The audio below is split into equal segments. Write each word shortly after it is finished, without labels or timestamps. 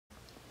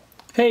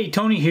Hey,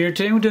 Tony here.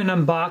 Today we're doing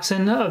an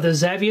unboxing of the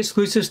Zavvi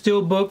exclusive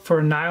Steelbook for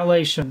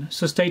Annihilation,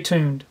 so stay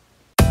tuned.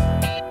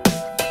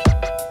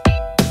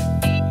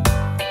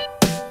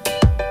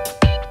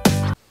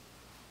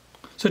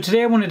 So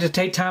today I wanted to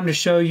take time to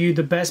show you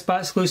the Best Buy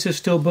exclusive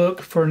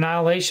Steelbook for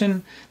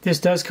Annihilation. This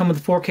does come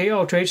with 4K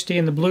Ultra HD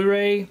and the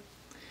Blu-ray.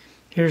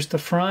 Here's the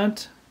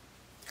front,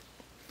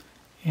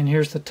 and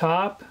here's the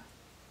top,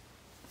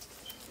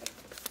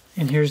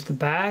 and here's the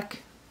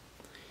back.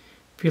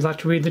 If you'd like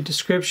to read the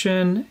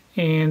description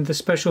and the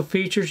special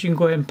features, you can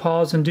go ahead and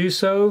pause and do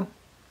so.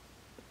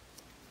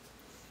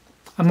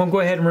 I'm going to go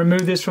ahead and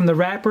remove this from the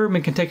wrapper and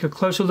we can take a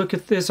closer look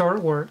at this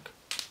artwork.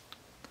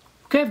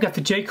 Okay, I've got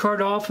the J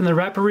card off and the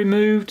wrapper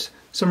removed.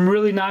 Some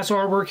really nice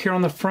artwork here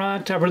on the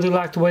front. I really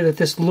like the way that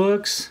this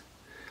looks.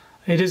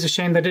 It is a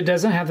shame that it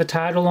doesn't have the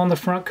title on the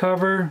front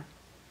cover.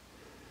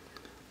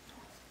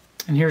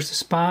 And here's the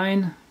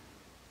spine.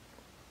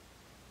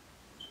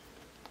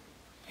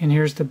 And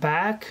here's the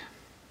back.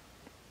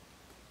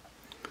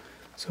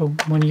 So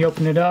when you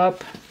open it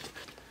up,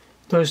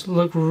 those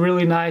look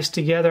really nice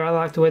together. I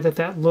like the way that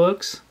that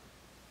looks.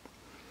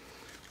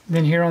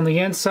 Then here on the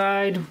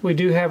inside, we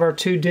do have our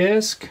two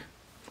discs.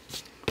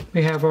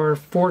 We have our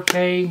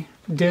 4K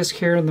disc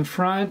here in the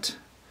front,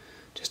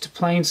 just a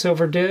plain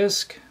silver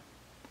disc,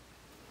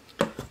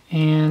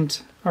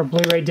 and our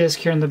Blu-ray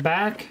disc here in the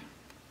back.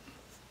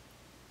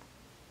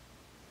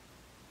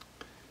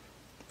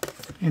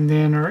 And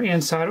then our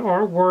inside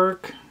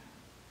artwork.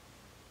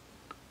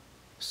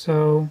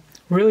 So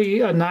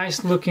really a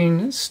nice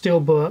looking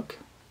Steelbook.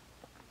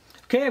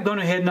 Okay, I've gone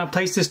ahead and I've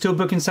placed this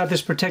Steelbook inside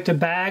this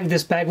protective bag.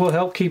 This bag will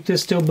help keep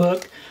this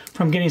Steelbook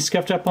from getting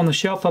scuffed up on the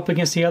shelf up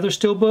against the other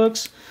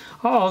Steelbooks.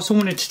 I also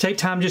wanted to take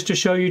time just to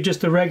show you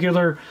just the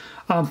regular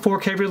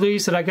 4K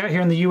release that I got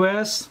here in the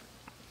US.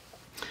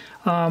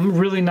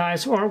 Really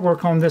nice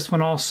artwork on this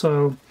one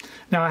also.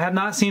 Now I have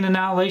not seen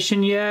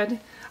Annihilation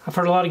yet. I've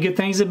heard a lot of good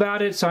things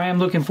about it, so I am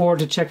looking forward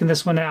to checking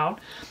this one out.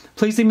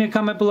 Please leave me a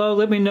comment below.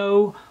 Let me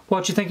know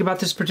what you think about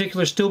this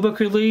particular Steelbook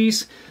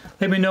release.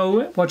 Let me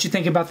know what you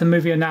think about the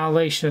movie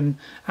Annihilation.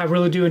 I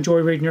really do enjoy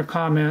reading your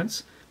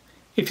comments.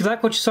 If you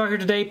like what you saw here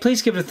today,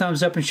 please give it a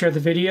thumbs up and share the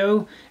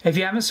video. If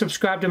you haven't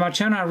subscribed to my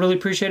channel, I really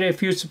appreciate it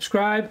if you would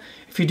subscribe.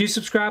 If you do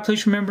subscribe,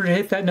 please remember to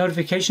hit that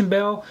notification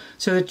bell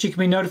so that you can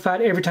be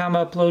notified every time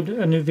I upload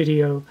a new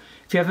video.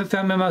 If you haven't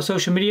found me on my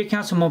social media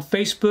accounts, I'm on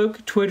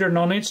Facebook, Twitter, and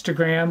on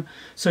Instagram,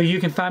 so you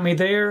can find me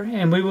there,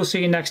 and we will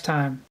see you next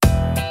time.